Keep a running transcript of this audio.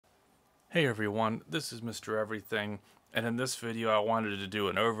Hey everyone, this is Mr. Everything, and in this video I wanted to do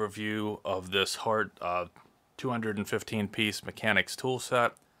an overview of this Hart 215 piece mechanics tool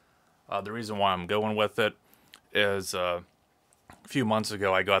set. The reason why I'm going with it is a few months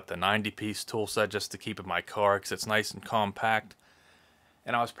ago I got the 90 piece tool set just to keep in my car because it's nice and compact,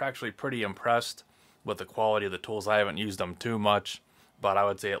 and I was actually pretty impressed with the quality of the tools. I haven't used them too much, but I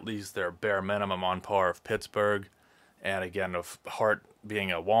would say at least they're bare minimum on par of Pittsburgh. And again, of Hart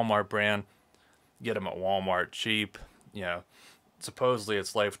being a Walmart brand, get them at Walmart cheap. You know, supposedly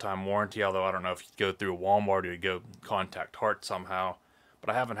it's lifetime warranty, although I don't know if you go through Walmart or you go contact Hart somehow. But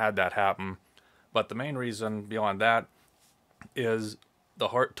I haven't had that happen. But the main reason beyond that is the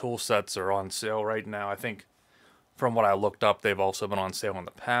Hart tool sets are on sale right now. I think from what I looked up, they've also been on sale in the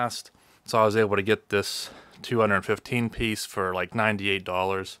past. So I was able to get this 215 piece for like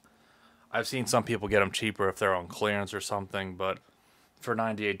 $98. I've seen some people get them cheaper if they're on clearance or something, but for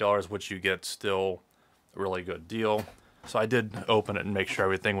 $98, which you get, still a really good deal. So I did open it and make sure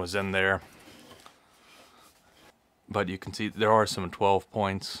everything was in there. But you can see there are some 12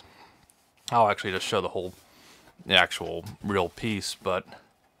 points. I'll actually just show the actual real piece, but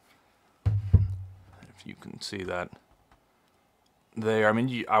if you can see that there, I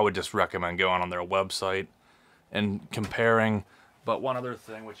mean, I would just recommend going on their website and comparing. But one other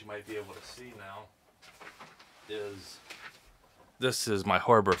thing which you might be able to see now is this is my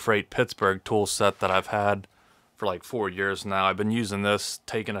Harbor Freight Pittsburgh tool set that I've had for like 4 years now. I've been using this,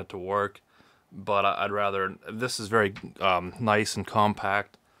 taking it to work, but I'd rather, this is very nice and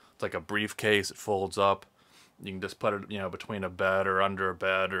compact. It's like a briefcase, it folds up. You can just put it, between a bed or under a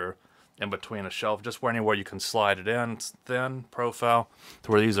bed or in between a shelf, just anywhere you can slide it in. It's thin profile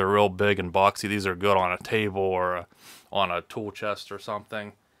to where these are real big and boxy. These are good on a table or on a tool chest or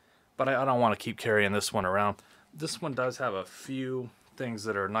something. But I don't want to keep carrying this one around. This one does have a few things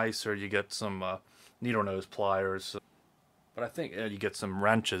that are nicer. You get some needle nose pliers, but I think you get some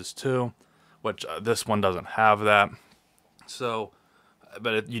wrenches too, which this one doesn't have that. So,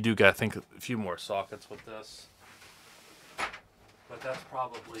 but you do get, I think, a few more sockets with this. But that's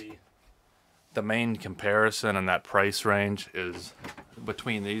probably the main comparison in that price range is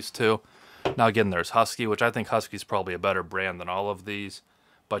between these two. Now again, there's Husky, which I think Husky's probably a better brand than all of these,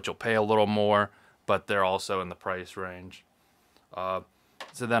 but you'll pay a little more, but they're also in the price range. So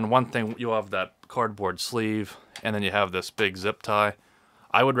then one thing, you'll have that cardboard sleeve, and then you have this big zip tie.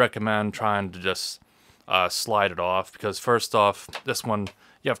 I would recommend trying to just slide it off, because first off, this one,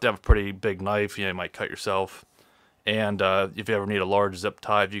 you have to have a pretty big knife. You might cut yourself. And if you ever need a large zip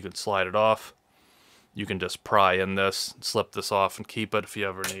tie, if you can slide it off, you can just pry in this, slip this off, and keep it if you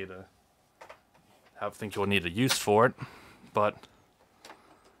ever need think you'll need a use for it.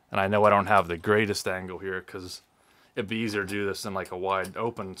 And I know I don't have the greatest angle here because it'd be easier to do this in like a wide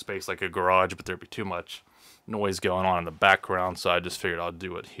open space like a garage, but there'd be too much noise going on in the background, so I just figured I'll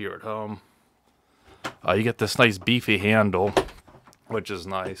do it here at home. You get this nice beefy handle, which is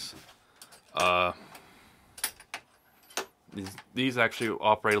nice. These actually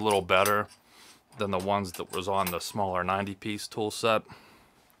operate a little better than the ones that was on the smaller 90-piece tool set.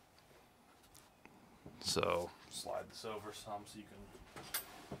 So slide this over some so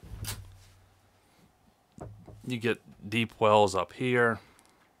you get deep wells up here,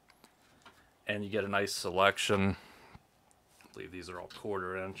 and you get a nice selection. I believe these are all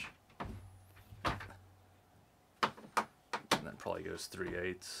 1/4 inch, and then probably goes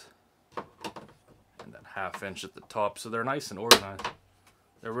 3/8, and then 1/2 inch at the top. So they're nice and organized.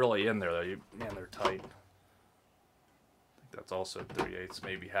 They're really in there though. Man, they're tight. I think that's also 3/8,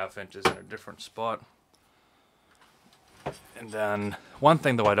 maybe 1/2 inches in a different spot. And then one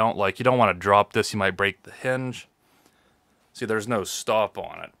thing though I don't like, you don't want to drop this, you might break the hinge. See, there's no stop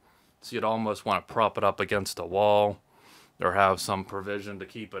on it. So you'd almost want to prop it up against a wall or have some provision to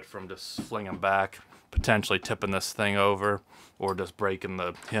keep it from just flinging back, potentially tipping this thing over, or just breaking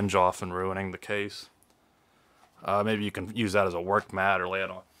the hinge off and ruining the case. Maybe you can use that as a work mat or lay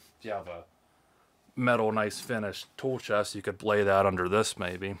it on. If you have a metal, nice finished tool chest, you could lay that under this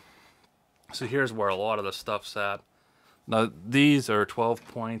maybe. So here's where a lot of the stuff's at. Now these are 12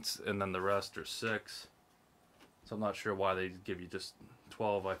 points, and then the rest are 6. So I'm not sure why they give you just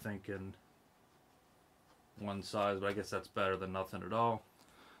 12, I think, in one size, but I guess that's better than nothing at all.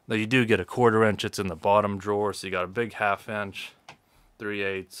 Now you do get a 1/4 inch, it's in the bottom drawer, so you got a big 1/2 inch,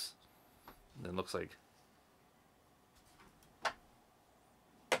 3/8, and it looks like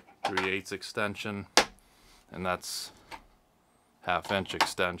 3/8 extension, and that's 1/2 inch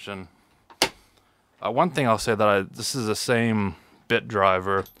extension. One thing I'll say that this is the same bit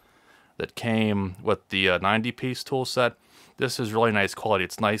driver that came with the 90-piece tool set. This is really nice quality.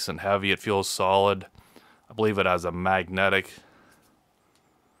 It's nice and heavy. It feels solid. I believe it has a magnetic.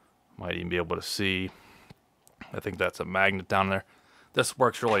 Might even be able to see. I think that's a magnet down there. This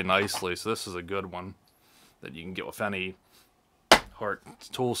works really nicely, so this is a good one that you can get with any Hart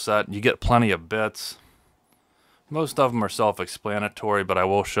tool set. You get plenty of bits. Most of them are self-explanatory, but I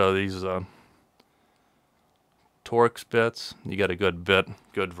will show these Torx bits. You get a good bit,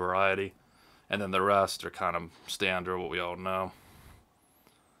 good variety. And then the rest are kind of standard, what we all know.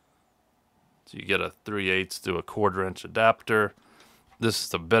 So you get a 3/8 to a 1/4 inch adapter. This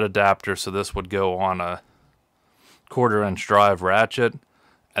is a bit adapter, so this would go on a 1/4 inch drive ratchet.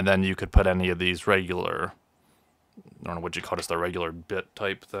 And then you could put any of these regular, I don't know what you call this, the regular bit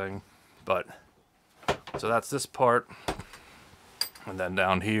type thing. But, so that's this part. And then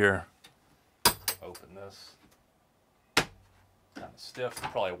down here, open this. Kind of stiff,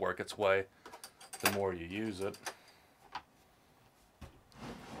 it'll probably work its way the more you use it.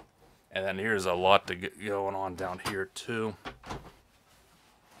 And then here's a lot to get going on down here too.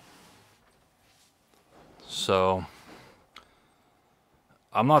 So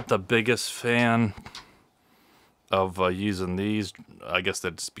I'm not the biggest fan of using these. I guess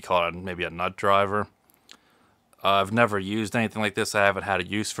that'd just be called maybe a nut driver. I've never used anything like this. I haven't had a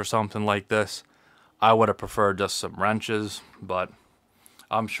use for something like this. I would have preferred just some wrenches, but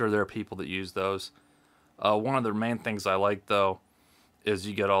I'm sure there are people that use those. One of the main things I like, though, is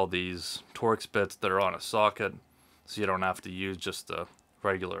you get all these Torx bits that are on a socket, so you don't have to use just a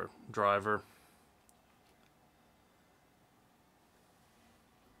regular driver.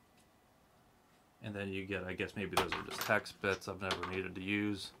 And then you get, I guess maybe those are just hex bits. I've never needed to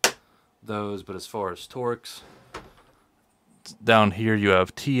use those, but as far as Torx, down here you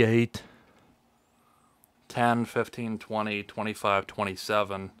have T8, 10, 15, 20, 25,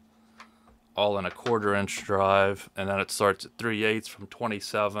 27, all in a 1/4 inch drive, and then it starts at 3/8 from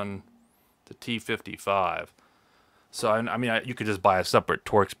 27 to T55. So I mean, you could just buy a separate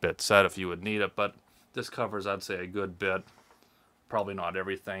Torx bit set if you would need it, but this covers, I'd say, a good bit. Probably not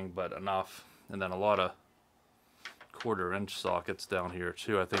everything, but enough. And then a lot of 1/4 inch sockets down here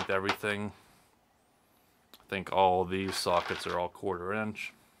too. I think all these sockets are all 1/4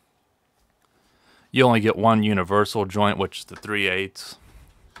 inch. You only get one universal joint, which is the 3/8.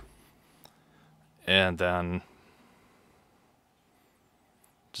 And then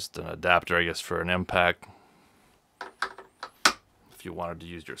just an adapter, I guess, for an impact, if you wanted to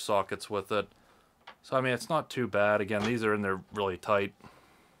use your sockets with it. So, I mean, it's not too bad. Again, these are in there really tight.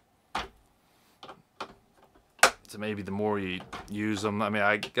 So maybe the more you use them, I mean,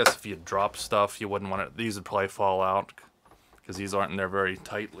 I guess if you drop stuff, you wouldn't want it. These would probably fall out because these aren't in there very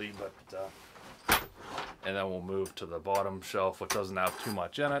tightly. But and then we'll move to the bottom shelf, which doesn't have too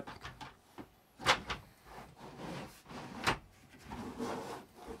much in it.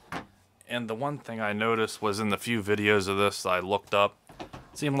 And the one thing I noticed was in the few videos of this I looked up, it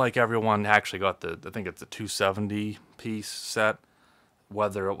seemed like everyone actually got I think it's the 270 piece set,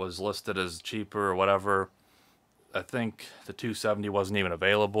 whether it was listed as cheaper or whatever. I think the 270 wasn't even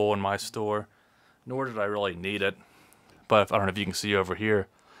available in my store, nor did I really need it. But I don't know if you can see over here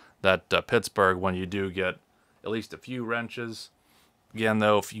that Pittsburgh, when you do get at least a few wrenches, again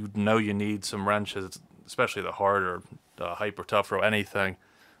though, if you know you need some wrenches, especially the Hart or Hyper Tough or anything,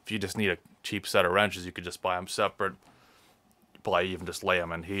 if you just need a cheap set of wrenches, you could just buy them separate. Probably even just lay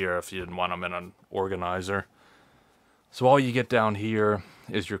them in here if you didn't want them in an organizer. So all you get down here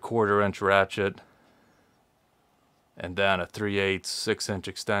is your 1/4 inch ratchet, and then a 3/8 6-inch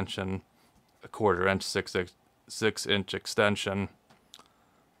extension, a 1/4 inch 6-inch extension,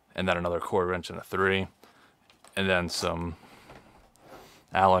 and then another 1/4 inch and a 3, and then some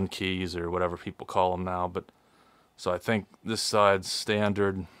Allen keys or whatever people call them now. But so I think this side's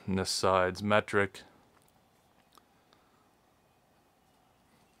standard and this side's metric.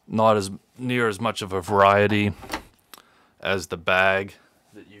 Not as near as much of a variety as the bag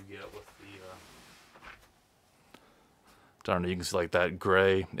that you get with the I don't know, you can see like that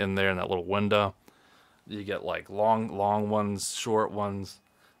gray in there in that little window. You get like long ones, short ones,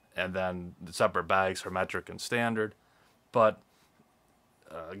 and then the separate bags for metric and standard. But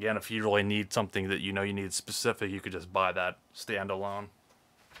again, if you really need something that you know you need specific, you could just buy that standalone.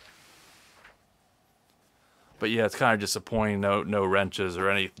 But yeah, it's kind of disappointing, no wrenches or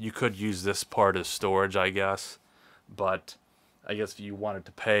any. You could use this part as storage, I guess. But I guess if you wanted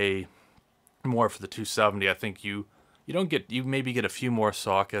to pay more for the 270, I think you maybe get a few more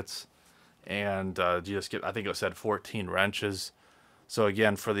sockets, and you just get, I think it said 14 wrenches. So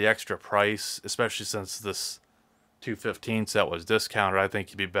again, for the extra price, especially since this 215 set was discounted, I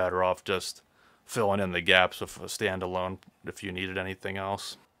think you'd be better off just filling in the gaps with a standalone if you needed anything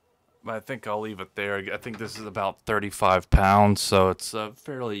else. But I think I'll leave it there. I think this is about 35 pounds, so it's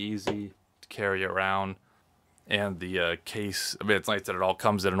fairly easy to carry around. And the case, I mean, it's nice that it all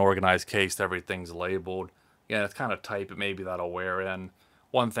comes in an organized case. Everything's labeled. Yeah, it's kind of tight, but maybe that'll wear in.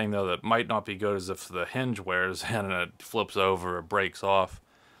 One thing, though, that might not be good is if the hinge wears in and it flips over or breaks off.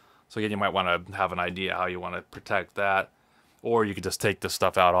 So again, you might want to have an idea how you want to protect that. Or you could just take this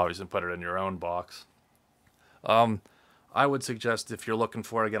stuff out, obviously, and put it in your own box. I would suggest if you're looking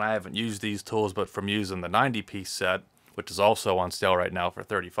for, again, I haven't used these tools, but from using the 90-piece set, which is also on sale right now for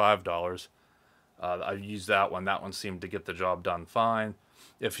 $35, I used that one. That one seemed to get the job done fine.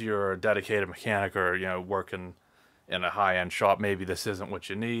 If you're a dedicated mechanic or, working in a high-end shop, maybe this isn't what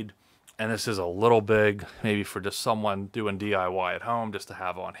you need. And this is a little big, maybe for just someone doing DIY at home, just to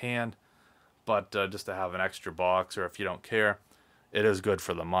have on hand. But just to have an extra box, or if you don't care, it is good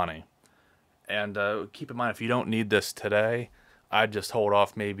for the money. And keep in mind, if you don't need this today, I'd just hold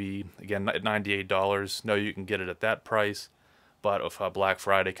off maybe, again, at $98. No, you can get it at that price. But if Black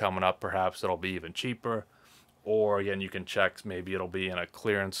Friday coming up, perhaps it'll be even cheaper. Or, again, you can check, maybe it'll be in a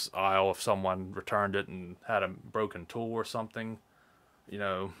clearance aisle if someone returned it and had a broken tool or something.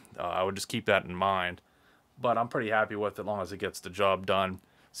 I would just keep that in mind. But I'm pretty happy with it as long as it gets the job done.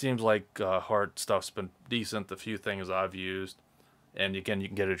 Seems like Hart stuff's been decent, the few things I've used. And again, you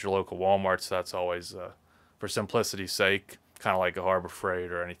can get it at your local Walmart, so that's always, for simplicity's sake, kind of like a Harbor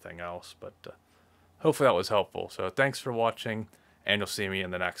Freight or anything else. But hopefully that was helpful. So thanks for watching, and you'll see me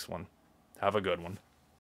in the next one. Have a good one.